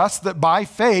to trust that by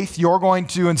faith you're going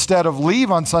to, instead of leave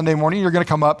on Sunday morning, you're going to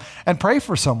come up and pray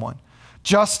for someone.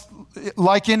 Just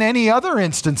like in any other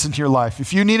instance in your life.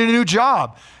 If you need a new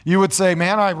job, you would say,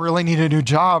 man, I really need a new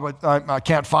job. I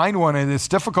can't find one and it's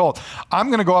difficult. I'm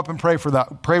going to go up and pray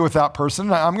with that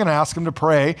person. I'm going to ask him to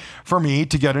pray for me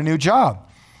to get a new job.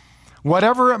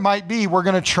 Whatever it might be, we're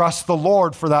going to trust the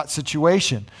Lord for that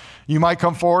situation. You might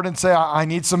come forward and say, I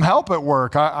need some help at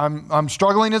work. I'm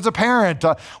struggling as a parent.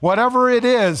 Whatever it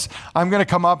is, I'm going to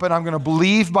come up and I'm going to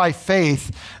believe by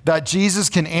faith that Jesus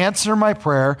can answer my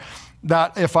prayer,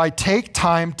 that if I take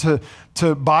time to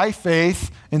by faith,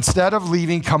 instead of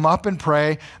leaving, come up and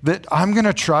pray, that I'm going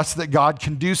to trust that God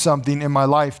can do something in my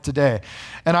life today.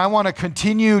 And I want to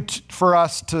continue for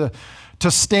us to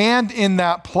stand in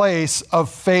that place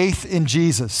of faith in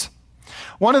Jesus.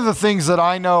 One of the things that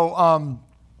I know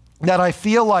that I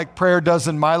feel like prayer does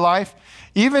in my life,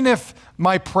 even if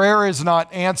my prayer is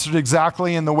not answered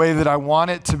exactly in the way that I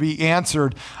want it to be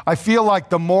answered, I feel like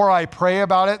the more I pray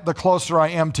about it, the closer I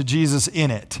am to Jesus in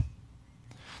it.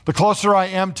 The closer I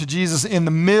am to Jesus in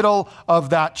the middle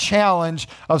of that challenge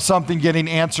of something getting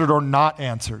answered or not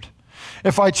answered.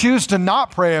 If I choose to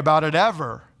not pray about it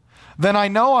ever, then I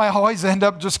know I always end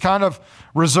up just kind of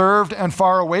reserved and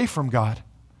far away from God.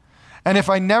 And if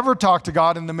I never talk to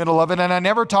God in the middle of it, and I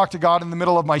never talk to God in the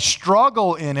middle of my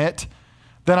struggle in it,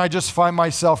 then I just find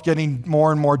myself getting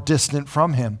more and more distant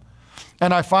from him.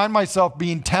 And I find myself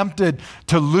being tempted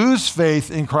to lose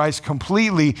faith in Christ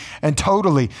completely and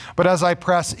totally. But as I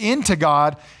press into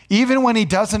God, even when he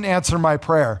doesn't answer my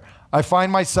prayer, I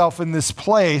find myself in this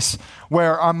place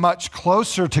where I'm much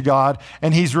closer to God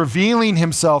and he's revealing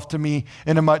himself to me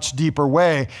in a much deeper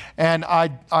way. And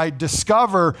I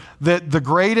discover that the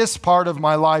greatest part of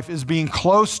my life is being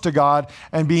close to God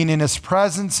and being in his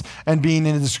presence and being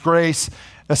in his grace,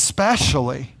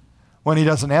 especially when he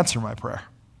doesn't answer my prayer.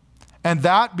 And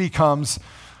that becomes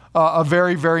a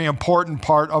very, very important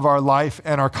part of our life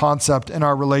and our concept and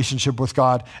our relationship with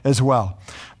God as well.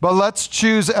 But let's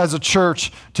choose as a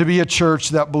church to be a church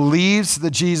that believes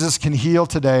that Jesus can heal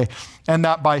today and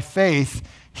that by faith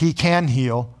he can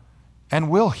heal and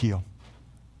will heal.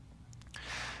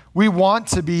 We want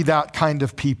to be that kind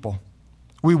of people.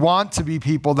 We want to be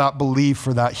people that believe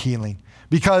for that healing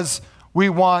because we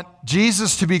want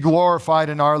Jesus to be glorified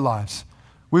in our lives.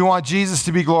 We want Jesus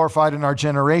to be glorified in our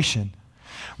generation.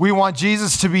 We want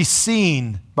Jesus to be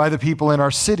seen by the people in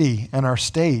our city and our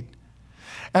state.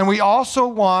 And we also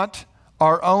want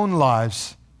our own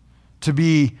lives to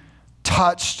be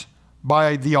touched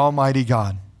by the Almighty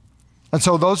God. And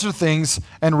so those are things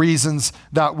and reasons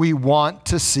that we want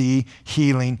to see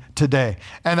healing today.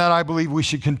 And that I believe we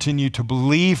should continue to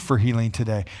believe for healing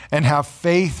today and have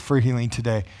faith for healing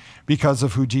today because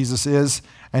of who Jesus is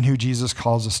and who Jesus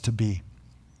calls us to be.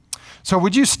 So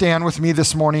would you stand with me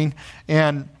this morning?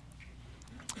 And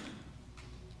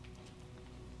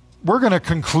we're going to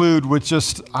conclude with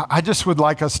I just would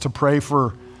like us to pray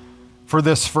for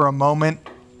this for a moment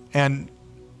and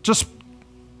just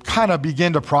kind of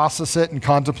begin to process it and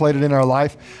contemplate it in our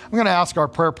life. I'm going to ask our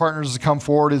prayer partners to come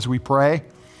forward as we pray,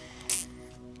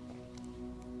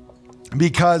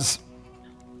 because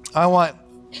I want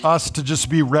us to just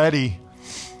be ready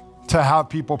to have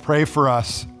people pray for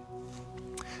us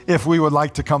if we would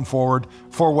like to come forward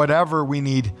for whatever we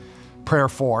need prayer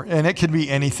for. And it could be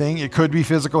anything. It could be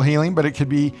physical healing, but it could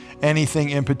be anything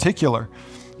in particular.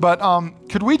 But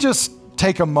could we just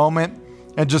take a moment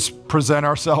and just present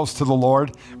ourselves to the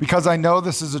Lord? Because I know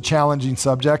this is a challenging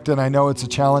subject, and I know it's a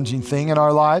challenging thing in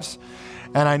our lives.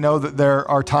 And I know that there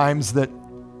are times that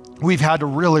we've had to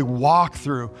really walk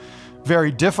through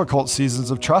very difficult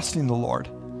seasons of trusting the Lord.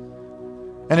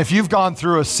 And if you've gone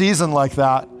through a season like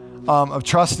that, of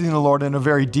trusting the Lord in a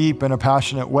very deep and a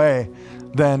passionate way,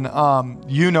 then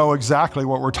you know exactly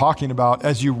what we're talking about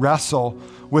as you wrestle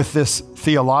with this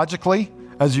theologically,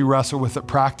 as you wrestle with it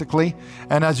practically,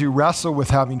 and as you wrestle with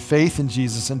having faith in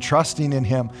Jesus and trusting in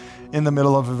Him in the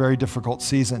middle of a very difficult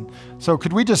season. So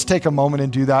could we just take a moment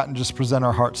and do that and just present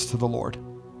our hearts to the Lord?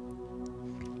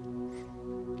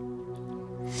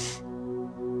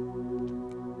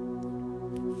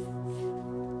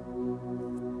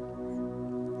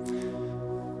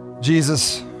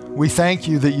 Jesus, we thank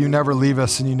you that you never leave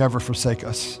us and you never forsake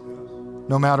us,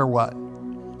 no matter what.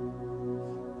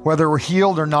 Whether we're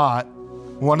healed or not,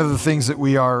 one of the things that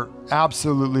we are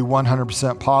absolutely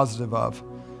 100% positive of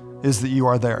is that you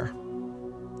are there.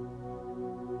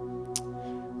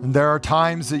 And there are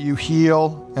times that you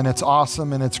heal and it's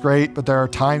awesome and it's great, but there are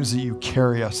times that you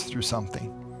carry us through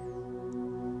something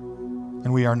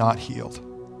and we are not healed.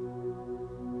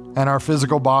 And our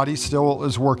physical body still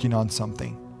is working on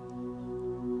something.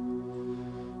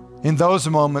 In those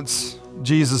moments,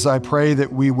 Jesus, I pray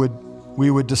that we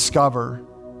would discover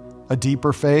a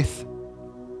deeper faith,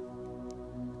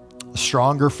 a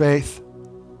stronger faith,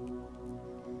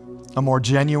 a more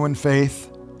genuine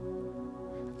faith.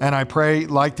 And I pray,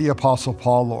 like the Apostle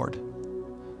Paul, Lord,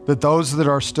 that those that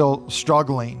are still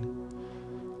struggling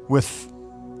with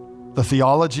the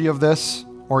theology of this,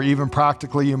 or even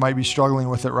practically you might be struggling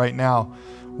with it right now,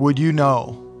 would you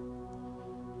know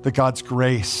that God's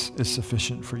grace is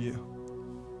sufficient for you?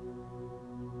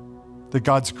 That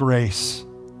God's grace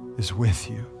is with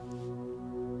you.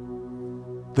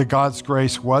 That God's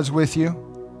grace was with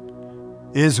you,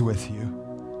 is with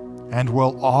you, and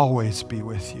will always be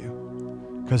with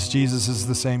you. Because Jesus is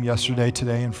the same yesterday,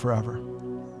 today, and forever.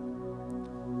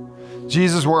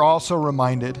 Jesus, we're also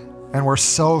reminded, and we're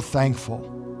so thankful,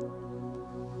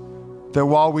 that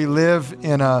while we live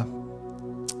in a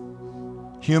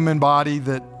human body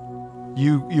that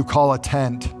you call a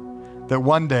tent, that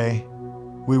one day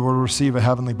we will receive a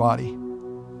heavenly body.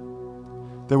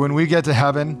 That when we get to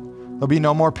heaven, there'll be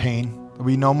no more pain, there'll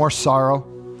be no more sorrow,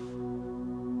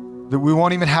 that we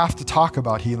won't even have to talk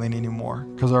about healing anymore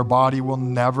because our body will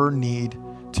never need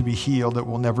to be healed. It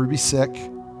will never be sick.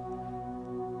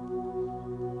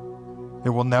 It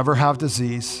will never have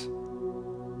disease.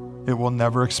 It will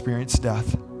never experience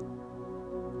death.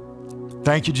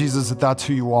 Thank you, Jesus, that that's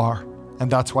who you are, and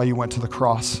that's why you went to the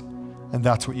cross, and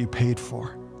that's what you paid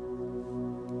for.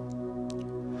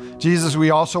 Jesus, we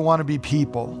also want to be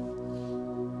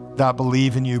people that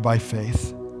believe in you by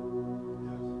faith.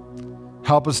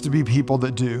 Help us to be people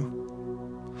that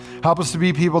do. Help us to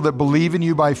be people that believe in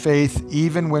you by faith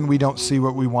even when we don't see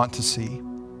what we want to see.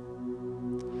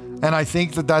 And I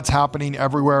think that that's happening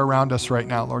everywhere around us right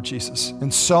now, Lord Jesus, in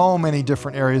so many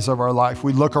different areas of our life.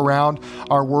 We look around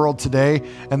our world today,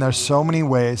 and there's so many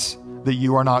ways that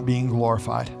you are not being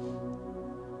glorified.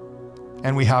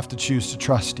 And we have to choose to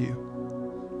trust you.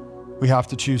 We have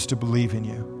to choose to believe in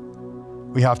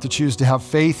you. We have to choose to have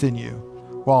faith in you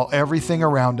while everything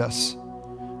around us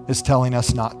is telling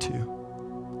us not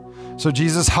to. So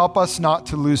Jesus, help us not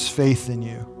to lose faith in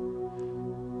you.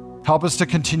 Help us to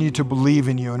continue to believe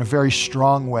in you in a very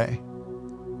strong way,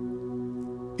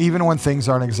 even when things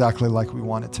aren't exactly like we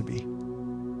want it to be.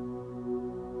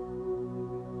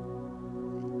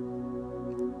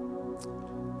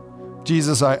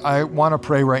 Jesus, I want to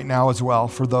pray right now as well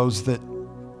for those that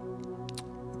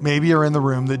maybe are in the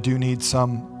room that do need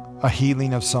a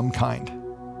healing of some kind,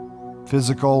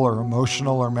 physical or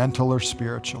emotional or mental or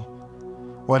spiritual,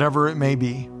 whatever it may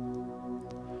be.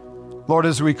 Lord,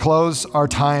 as we close our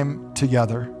time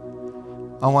together,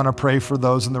 I want to pray for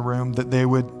those in the room that they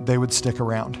would stick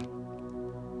around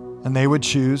and they would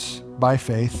choose by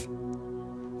faith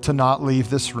to not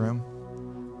leave this room,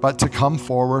 but to come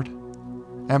forward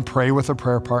and pray with a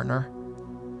prayer partner,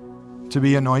 to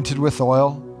be anointed with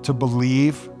oil, to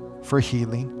believe for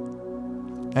healing,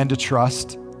 and to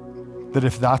trust that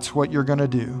if that's what you're going to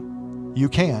do, you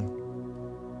can.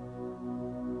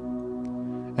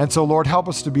 And so, Lord, help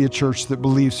us to be a church that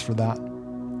believes for that.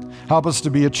 Help us to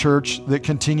be a church that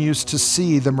continues to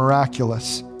see the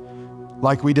miraculous,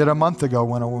 like we did a month ago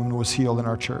when a woman was healed in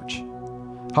our church.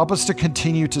 Help us to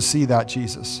continue to see that,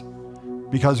 Jesus,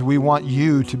 because we want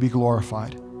you to be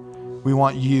glorified. We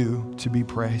want you to be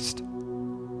praised.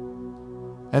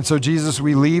 And so, Jesus,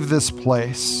 we leave this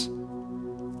place.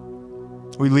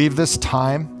 We leave this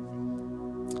time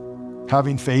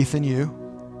having faith in you.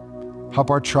 Help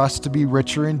our trust to be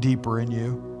richer and deeper in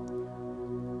you.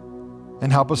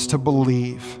 And help us to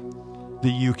believe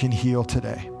that you can heal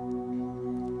today.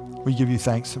 We give you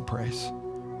thanks and praise.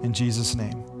 In Jesus'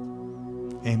 name,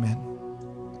 amen.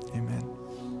 Amen.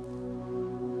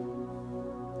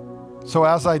 So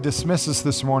as I dismiss us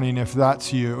this morning, if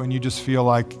that's you and you just feel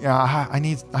like, yeah,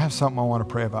 I have something I want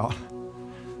to pray about,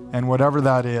 and whatever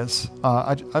that is,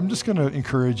 I'm just going to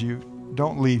encourage you,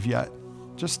 don't leave yet.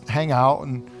 Just hang out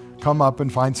and come up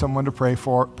and find someone to pray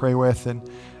with, and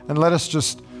let us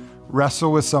just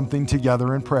wrestle with something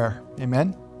together in prayer.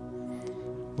 Amen?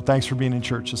 Well, thanks for being in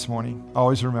church this morning.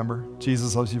 Always remember,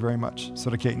 Jesus loves you very much. So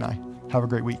do Kate and I. Have a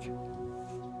great week.